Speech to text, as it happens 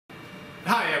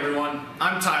Hi everyone,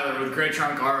 I'm Tyler with Great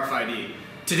Trunk RFID.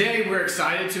 Today we're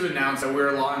excited to announce that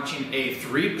we're launching a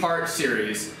 3-part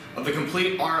series of the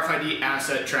complete RFID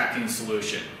asset tracking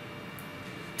solution.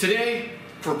 Today,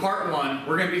 for part 1,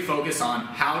 we're going to be focused on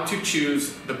how to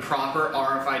choose the proper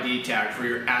RFID tag for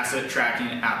your asset tracking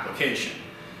application.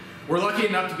 We're lucky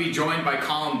enough to be joined by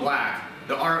Colynn Black,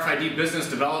 the RFID Business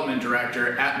Development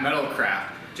Director at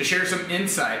Metalcraft, to share some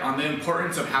insight on the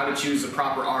importance of how to choose the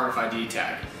proper RFID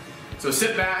tag. So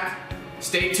sit back,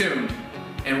 stay tuned,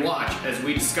 and watch as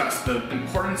we discuss the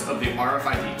importance of the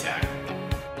RFID tag.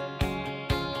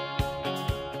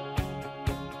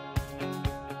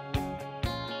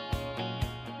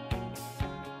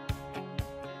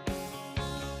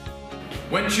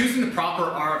 When choosing the proper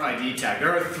RFID tag,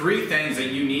 there are 3 things that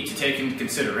you need to take into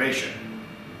consideration.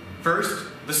 First,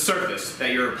 the surface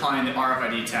that you're applying the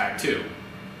RFID tag to.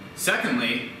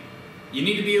 Secondly, you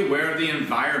need to be aware of the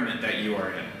environment that you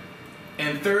are in.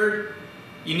 And third,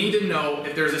 you need to know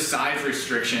if there's a size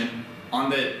restriction on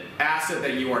the asset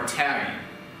that you are tagging.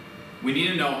 We need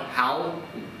to know how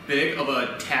big of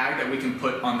a tag that we can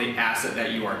put on the asset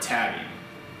that you are tagging.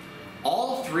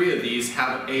 All 3 of these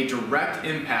have a direct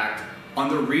impact on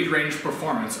the read range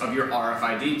performance of your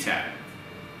RFID tag.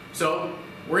 So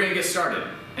we're going to get started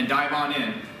and dive on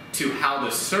in to how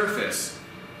the surface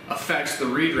affects the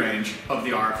read range of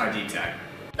the RFID tag.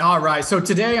 All right, so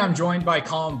today I'm joined by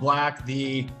Colynn Black,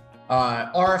 the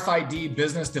RFID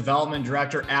Business Development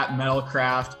Director at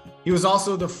Metalcraft. He was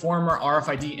also the former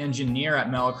RFID engineer at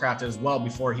Metalcraft as well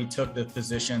before he took the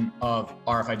position of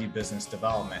RFID Business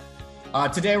Development.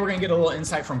 Today we're going to get a little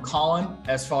insight from Colynn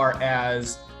as far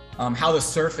as how the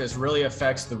surface really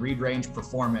affects the read range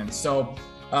performance. So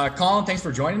Colynn, thanks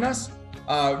for joining us.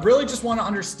 Really just want to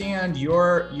understand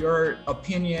your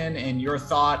opinion and your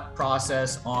thought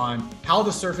process on how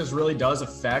the surface really does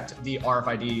affect the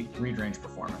RFID read range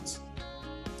performance.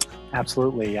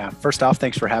 Absolutely. Yeah. First off,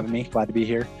 thanks for having me. Glad to be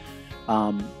here.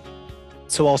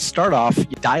 So I'll start off.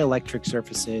 Dielectric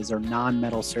surfaces or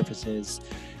non-metal surfaces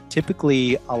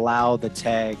typically allow the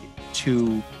tag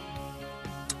to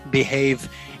behave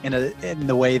in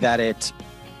the way that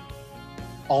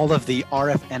all of the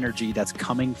RF energy that's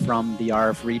coming from the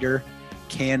RF reader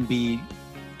can be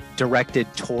directed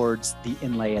towards the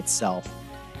inlay itself.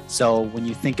 So when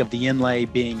you think of the inlay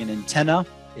being an antenna,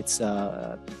 it's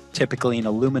typically in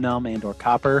aluminum and or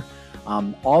copper.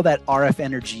 All that RF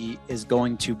energy is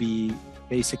going to be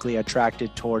basically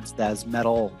attracted towards those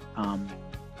metal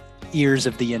ears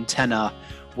of the antenna,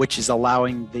 which is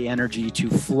allowing the energy to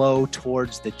flow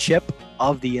towards the chip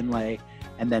of the inlay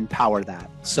and then power that.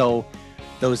 So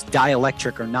those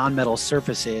dielectric or non-metal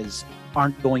surfaces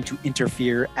aren't going to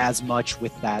interfere as much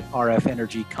with that RF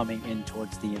energy coming in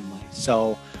towards the inlay.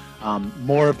 So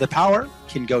more of the power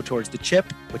can go towards the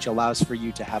chip, which allows for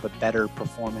you to have a better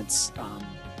performance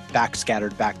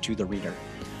backscattered back to the reader.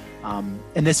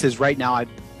 And this is right now, I'm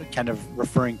kind of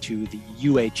referring to the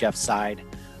UHF side.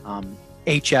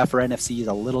 HF or NFC is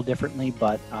a little differently,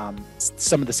 but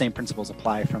some of the same principles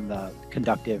apply from the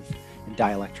conductive and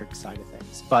dielectric side of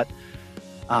things. But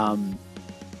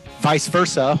vice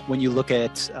versa, when you look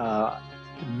at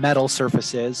metal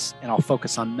surfaces, and I'll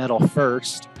focus on metal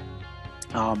first,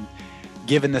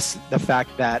 given the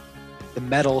fact that the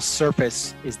metal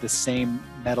surface is the same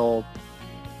metal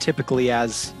typically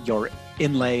as your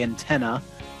inlay antenna,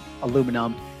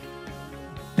 aluminum,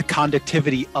 the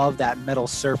conductivity of that metal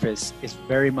surface is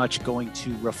very much going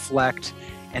to reflect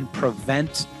and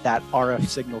prevent that RF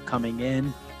signal coming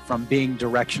in from being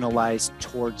directionalized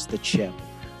towards the chip.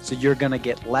 So you're going to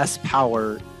get less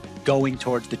power going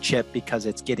towards the chip because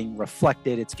it's getting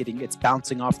reflected, it's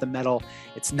bouncing off the metal.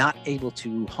 It's not able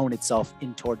to hone itself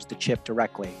in towards the chip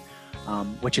directly,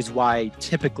 which is why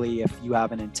typically if you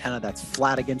have an antenna that's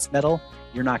flat against metal,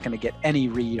 you're not going to get any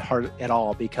read at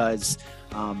all because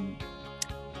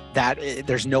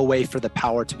there's no way for the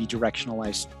power to be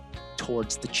directionalized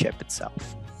towards the chip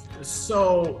itself.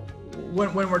 So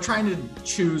when we're trying to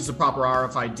choose the proper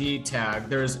RFID tag,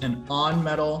 there's an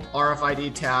on-metal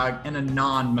RFID tag and a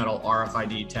non-metal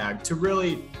RFID tag to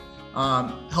really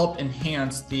help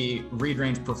enhance the read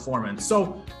range performance.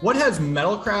 So what has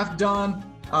Metalcraft done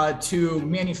to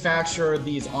manufacture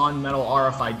these on-metal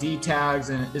RFID tags?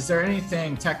 And is there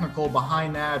anything technical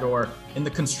behind that or in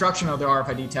the construction of the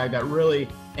RFID tag that really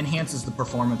enhances the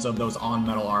performance of those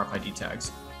on-metal RFID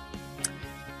tags?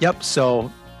 Yep.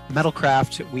 So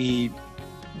Metalcraft, we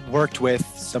worked with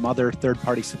some other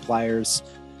third-party suppliers,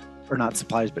 or not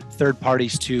suppliers, but third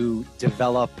parties to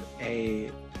develop a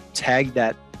tag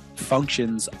that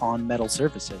functions on metal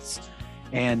surfaces.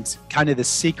 And kind of the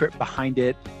secret behind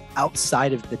it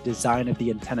outside of the design of the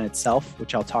antenna itself,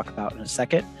 which I'll talk about in a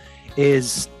second,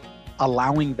 is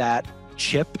allowing that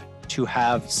chip to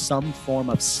have some form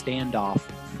of standoff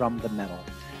from the metal.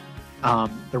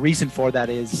 The reason for that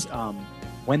is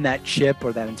when that chip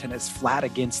or that antenna is flat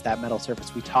against that metal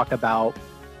surface, we talk about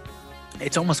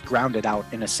it's almost grounded out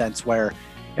in a sense where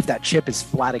if that chip is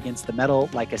flat against the metal,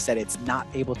 like I said, it's not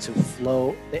able to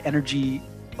flow. The energy,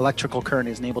 electrical current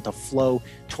isn't able to flow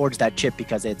towards that chip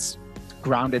because it's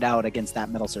grounded out against that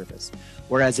metal surface.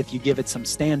 Whereas if you give it some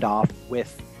standoff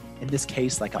with, in this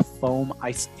case, like a foam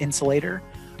ice insulator,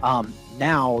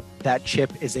 now that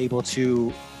chip is able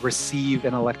to receive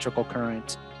an electrical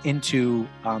current into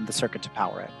the circuit to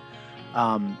power it.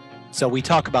 So we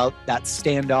talk about that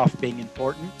standoff being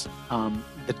important.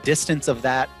 The distance of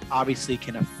that obviously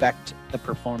can affect the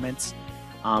performance.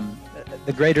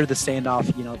 The greater the standoff,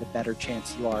 the better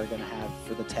chance you are going to have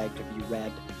for the tag to be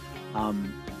read.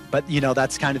 But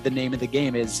that's kind of the name of the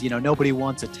game is, nobody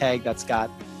wants a tag that's got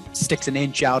sticks an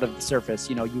inch out of the surface.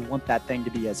 You want that thing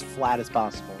to be as flat as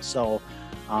possible. So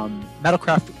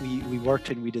Metalcraft, we worked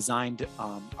and we designed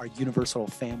our universal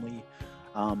family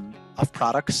of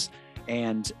products,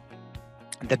 and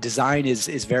the design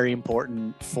is very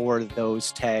important for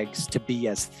those tags to be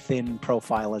as thin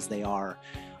profile as they are.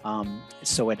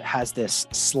 So it has this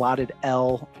slotted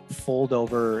L fold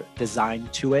over design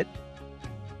to it,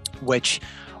 which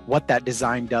what that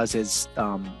design does is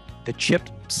the chip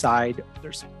side,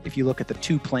 if you look at the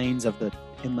two planes of the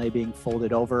inlay being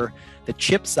folded over, the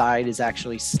chip side is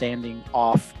actually standing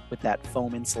off with that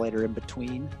foam insulator in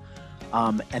between.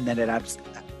 And then it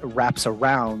wraps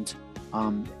around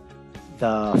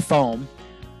the foam.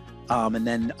 And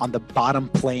then on the bottom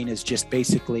plane is just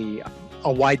basically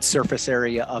a wide surface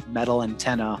area of metal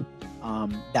antenna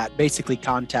that basically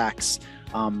contacts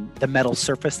the metal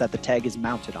surface that the tag is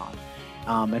mounted on.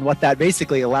 And what that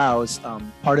basically allows,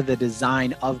 part of the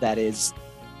design of that is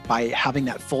by having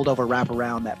that fold over wrap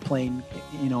around that plane,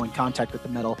 in contact with the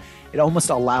metal, it almost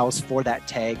allows for that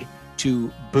tag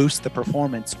to boost the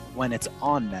performance when it's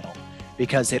on metal,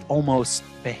 because it almost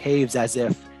behaves as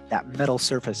if that metal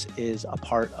surface is a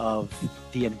part of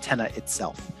the antenna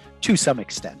itself to some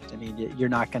extent. I mean, you're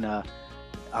not going to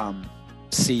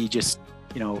see just,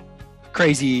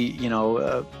 crazy,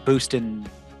 boost in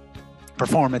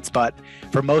performance, but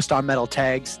for most on metal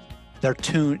tags, they're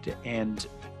tuned and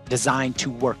designed to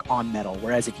work on metal.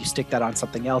 Whereas if you stick that on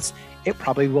something else, it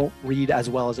probably won't read as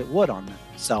well as it would on metal.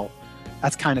 So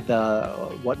that's kind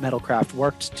of what Metalcraft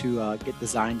worked to get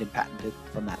designed and patented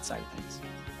from that side of things.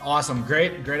 Awesome.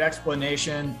 Great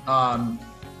explanation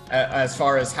as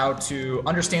far as how to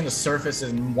understand the surface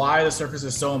and why the surface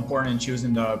is so important in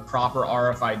choosing the proper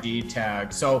RFID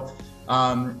tag. So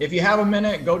if you have a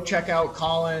minute, go check out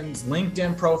Colynn's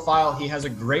LinkedIn profile. He has a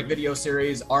great video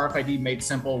series, RFID Made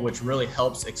Simple, which really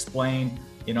helps explain,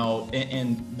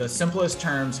 in the simplest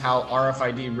terms, how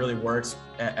RFID really works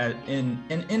in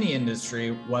any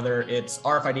industry, whether it's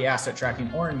RFID asset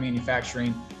tracking or in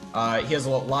manufacturing. He has a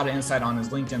lot of insight on his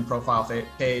LinkedIn profile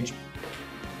page.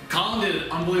 Colynn did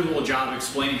an unbelievable job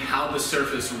explaining how the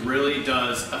surface really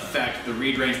does affect the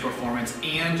read range performance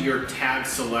and your tag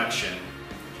selection.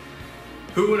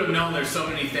 Who would have known there's so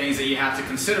many things that you have to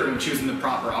consider when choosing the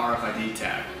proper RFID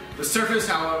tag? The surface,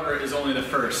 however, is only the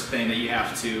first thing that you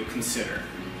have to consider.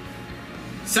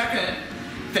 Second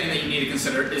thing that you need to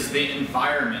consider is the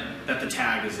environment that the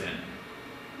tag is in.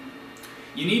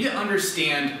 You need to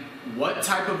understand what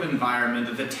type of environment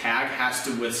that the tag has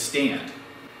to withstand.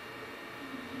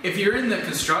 If you're in the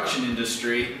construction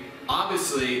industry,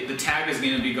 obviously the tag is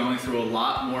going to be going through a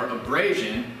lot more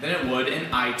abrasion than it would an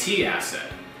IT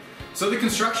asset. So the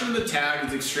construction of the tag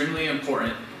is extremely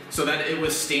important so that it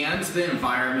withstands the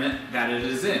environment that it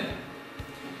is in.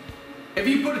 If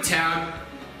you put a tag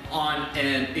on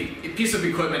a piece of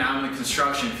equipment out in the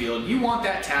construction field, you want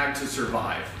that tag to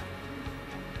survive.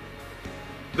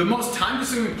 The most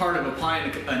time-consuming part of applying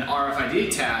an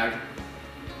RFID tag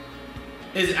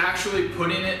is actually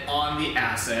putting it on the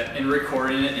asset and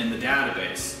recording it in the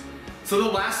database. So the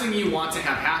last thing you want to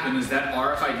have happen is that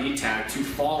RFID tag to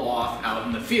fall off out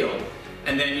in the field,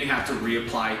 and then you have to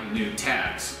reapply new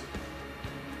tags.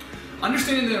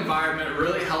 Understanding the environment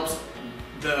really helps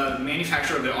the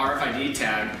manufacturer of the RFID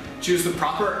tag choose the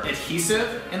proper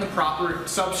adhesive and the proper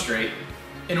substrate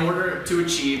in order to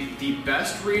achieve the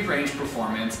best read range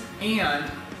performance and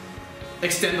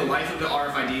extend the life of the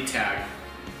RFID tag.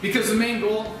 Because the main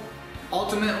goal,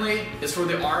 ultimately, is for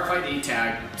the RFID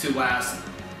tag to last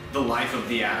the life of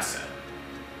the asset.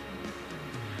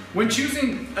 When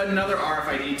choosing another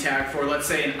RFID tag for, let's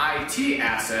say, an IT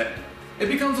asset, it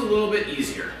becomes a little bit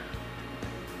easier.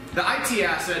 The IT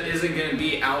asset isn't going to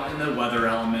be out in the weather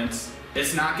elements.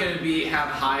 It's not going to have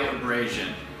high abrasion.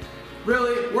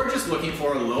 Really, we're just looking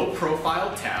for a low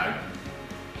profile tag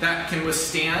that can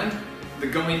withstand the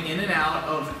going in and out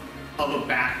of a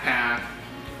backpack,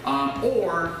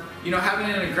 or having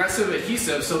an aggressive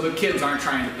adhesive so the kids aren't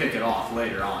trying to pick it off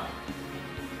later on.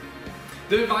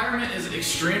 The environment is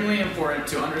extremely important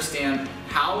to understand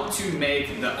how to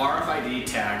make the RFID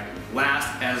tag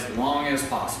last as long as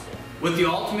possible, with the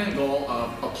ultimate goal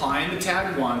of applying the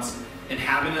tag once and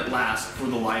having it last for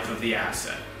the life of the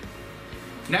asset.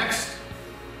 Next,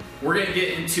 we're going to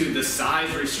get into the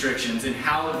size restrictions and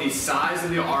how the size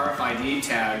of the RFID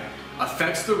tag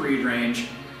affects the read range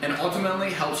and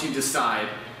ultimately helps you decide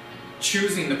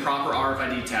choosing the proper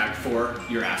RFID tag for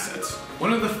your assets.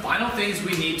 One of the final things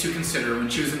we need to consider when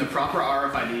choosing the proper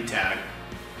RFID tag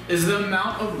is the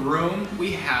amount of room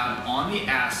we have on the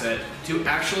asset to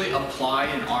actually apply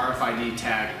an RFID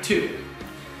tag to.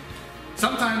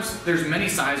 Sometimes there's many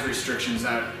size restrictions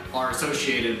that are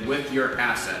associated with your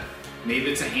asset.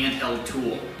 Maybe it's a handheld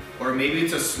tool, or maybe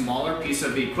it's a smaller piece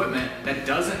of equipment that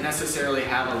doesn't necessarily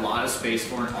have a lot of space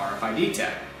for an RFID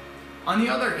tag. On the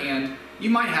other hand, you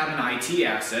might have an IT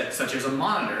asset, such as a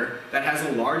monitor, that has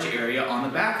a large area on the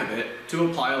back of it to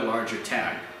apply a larger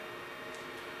tag.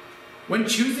 When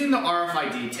choosing the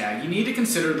RFID tag, you need to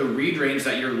consider the read range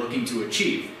that you're looking to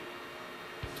achieve.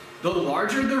 The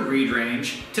larger the read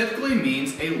range typically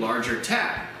means a larger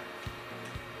tag,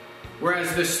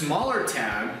 whereas the smaller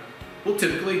tag will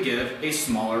typically give a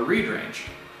smaller read range.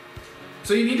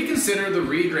 So you need to consider the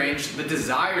read range, the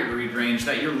desired read range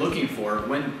that you're looking for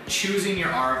when choosing your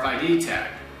RFID tag.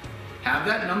 Have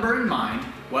that number in mind,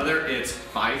 whether it's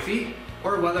 5 feet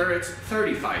or whether it's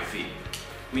 35 feet.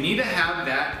 We need to have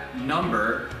that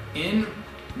number in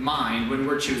mind when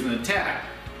we're choosing the tag.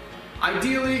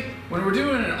 Ideally, when we're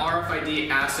doing an RFID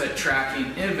asset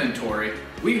tracking inventory,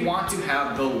 we want to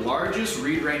have the largest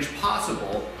read range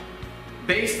possible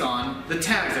based on the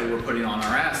tags that we're putting on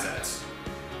our assets.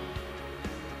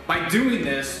 By doing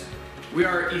this, we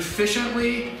are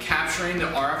efficiently capturing the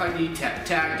RFID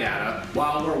tag data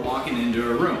while we're walking into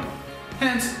a room.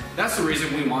 Hence, that's the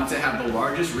reason we want to have the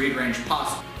largest read range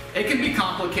possible. It can be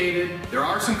complicated, there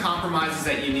are some compromises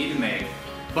that you need to make,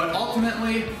 but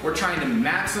ultimately, we're trying to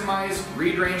maximize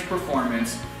read range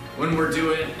performance when we're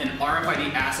doing an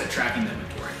RFID asset tracking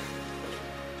inventory.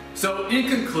 So in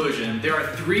conclusion, there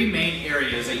are 3 main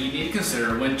areas that you need to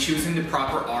consider when choosing the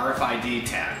proper RFID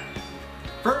tag.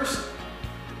 First,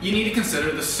 you need to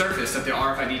consider the surface that the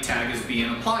RFID tag is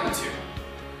being applied to.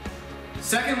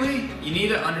 Secondly, you need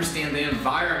to understand the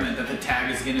environment that the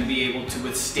tag is going to be able to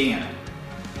withstand.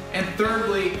 And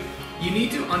thirdly, you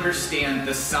need to understand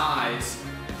the size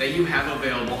that you have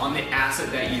available on the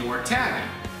asset that you are tagging,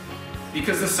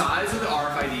 because the size of the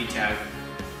RFID tag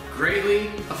greatly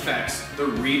affects the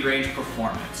read range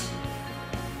performance.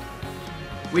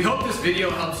 We hope this video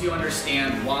helps you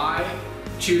understand why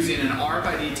choosing an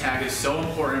RFID tag is so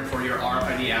important for your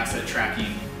RFID asset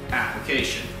tracking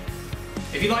application.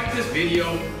 If you like this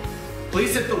video,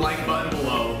 please hit the like button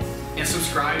below and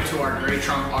subscribe to our Gray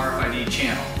Trunk RFID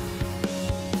channel.